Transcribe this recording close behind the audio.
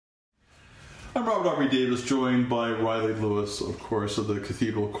I'm Robert Aubry Davis, joined by Reilly Lewis, of course, of the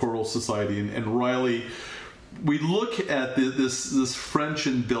Cathedral Choral Society. And Reilly, we look at this French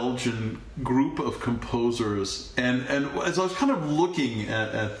and Belgian group of composers, and as I was kind of looking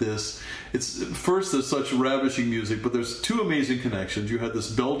at this, first there's such ravishing music, but there's two amazing connections. You had this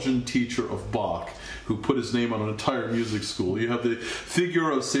Belgian teacher of Bach, who put his name on an entire music school. You have the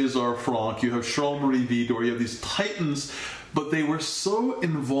figure of César Franck, you have Charles-Marie Widor, you have these titans, but they were so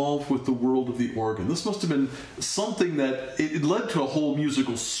involved with the world of the organ. This must have been something that it led to a whole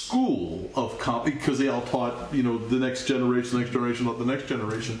musical school of because they all taught, the next generation, not the next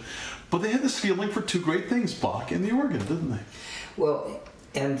generation. But they had this feeling for two great things, Bach and the organ, didn't they? Well,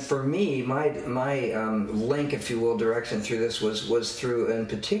 and for me, my link, if you will, direction through this was through, in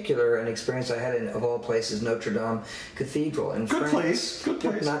particular, an experience I had in, of all places, Notre Dame Cathedral in France. Good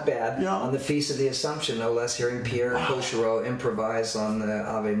place. Not bad. Yeah. On the Feast of the Assumption, no less, hearing Pierre Cochereau improvise on the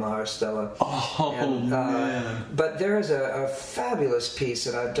Ave Maris Stella. Man. But there is a fabulous piece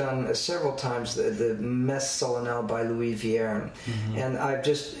that I've done several times, the Messe Solennelle by Louis Vierne. Mm-hmm. And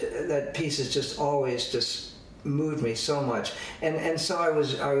that piece has just always just moved me so much, and so I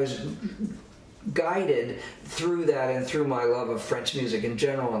was guided through that and through my love of French music in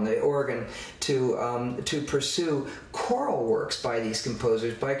general and the organ to pursue choral works by these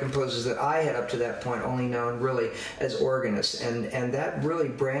composers, by composers that I had up to that point only known really as organists, and that really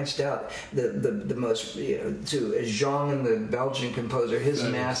branched out the most to Jean, the Belgian composer. His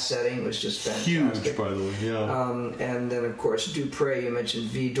mass setting was just fantastic. Huge, by the way. Yeah. And then of course Dupré, you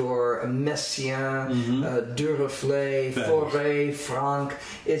mentioned Widor, Messiaen, Duruflé, Fauré, Franck.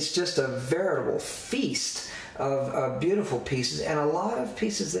 It's just a veritable feast of beautiful pieces, and a lot of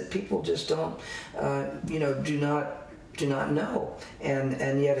pieces that people just don't, do not know,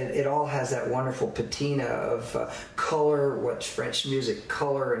 and yet it all has that wonderful patina of color, what's French music,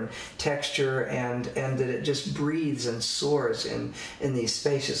 color and texture, and that it just breathes and soars in these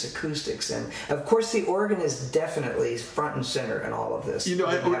spacious acoustics. And of course the organ is definitely front and center in all of this. Wouldn't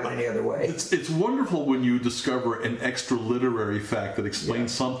have it any other way. It's wonderful when you discover an extra literary fact that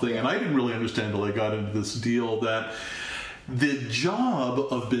explains something, and I didn't really understand until I got into this deal that the job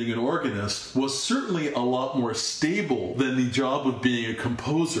of being an organist was certainly a lot more stable than the job of being a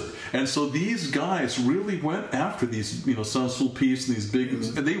composer. And so these guys really went after these, Saint-Sulpice and these big,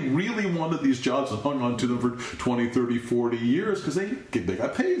 and they really wanted these jobs and hung on to them for 20, 30, 40 years because they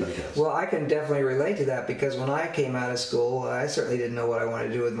got paid, I guess. Well, I can definitely relate to that, because when I came out of school, I certainly didn't know what I wanted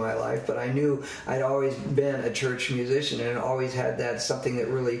to do with my life, but I knew I'd always been a church musician and always had that something that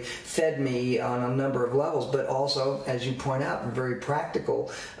really fed me on a number of levels, but also, as you point out, on a very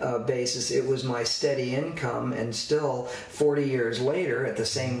practical basis, it was my steady income, and still 40 years later at the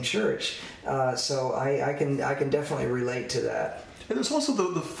same church. So I can definitely relate to that. And there's also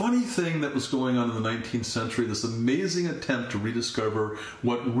the funny thing that was going on in the 19th century, this amazing attempt to rediscover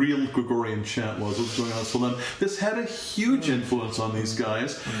what real Gregorian chant was going on. So then this had a huge influence on these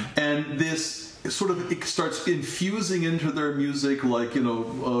guys, and this sort of it starts infusing into their music like,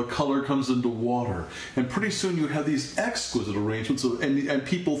 color comes into water. And pretty soon you have these exquisite arrangements and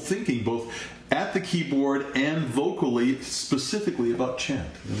people thinking both at the keyboard and vocally specifically about chant.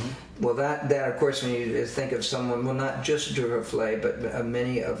 Well, that of course, when you think of someone, well, not just Duruflé, but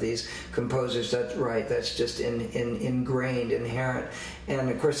many of these composers, that's right, that's just ingrained, inherent. And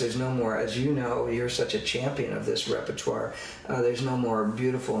of course, there's no more, as you know, you're such a champion of this repertoire, there's no more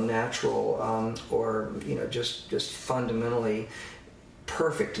beautiful, natural, or just fundamentally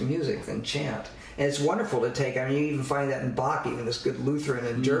perfect music than chant. And it's wonderful to take. I mean, you even find that in Bach, even this good Lutheran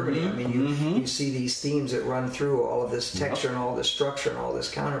in Germany. I mean, you see these themes that run through all of this texture and all this structure and all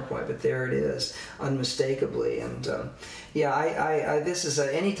this counterpoint. But there it is, unmistakably. And this is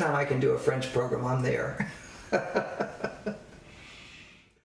anytime I can do a French program, I'm there.